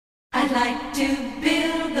I'd like to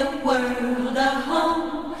build the world a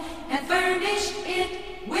home and furnish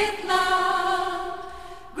it with love.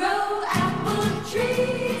 Grow apple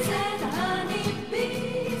trees and honey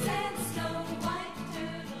bees and snow white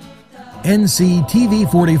turtle doves.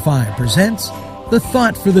 NCTV45 presents The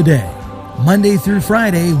Thought for the Day. Monday through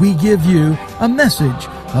Friday, we give you a message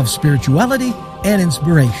of spirituality and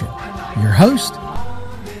inspiration. Your host,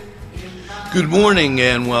 Good morning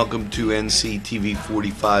and welcome to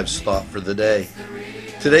NCTV45's Thought for the Day.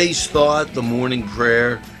 Today's thought, the morning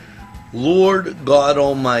prayer: Lord God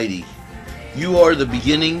Almighty, you are the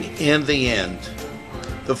beginning and the end,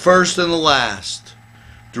 the first and the last.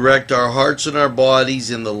 Direct our hearts and our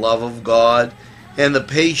bodies in the love of God and the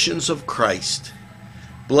patience of Christ.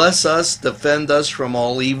 Bless us, defend us from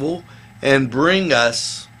all evil, and bring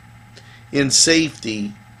us in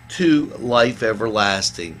safety to life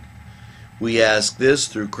everlasting. We ask this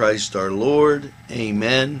through Christ our Lord.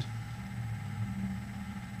 Amen.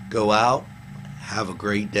 Go out, have a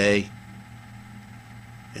great day,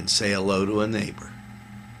 and say hello to a neighbor.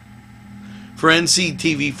 For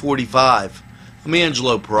NCTV45, I'm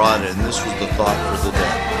Angelo Parada, and this was the Thought for the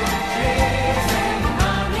Day.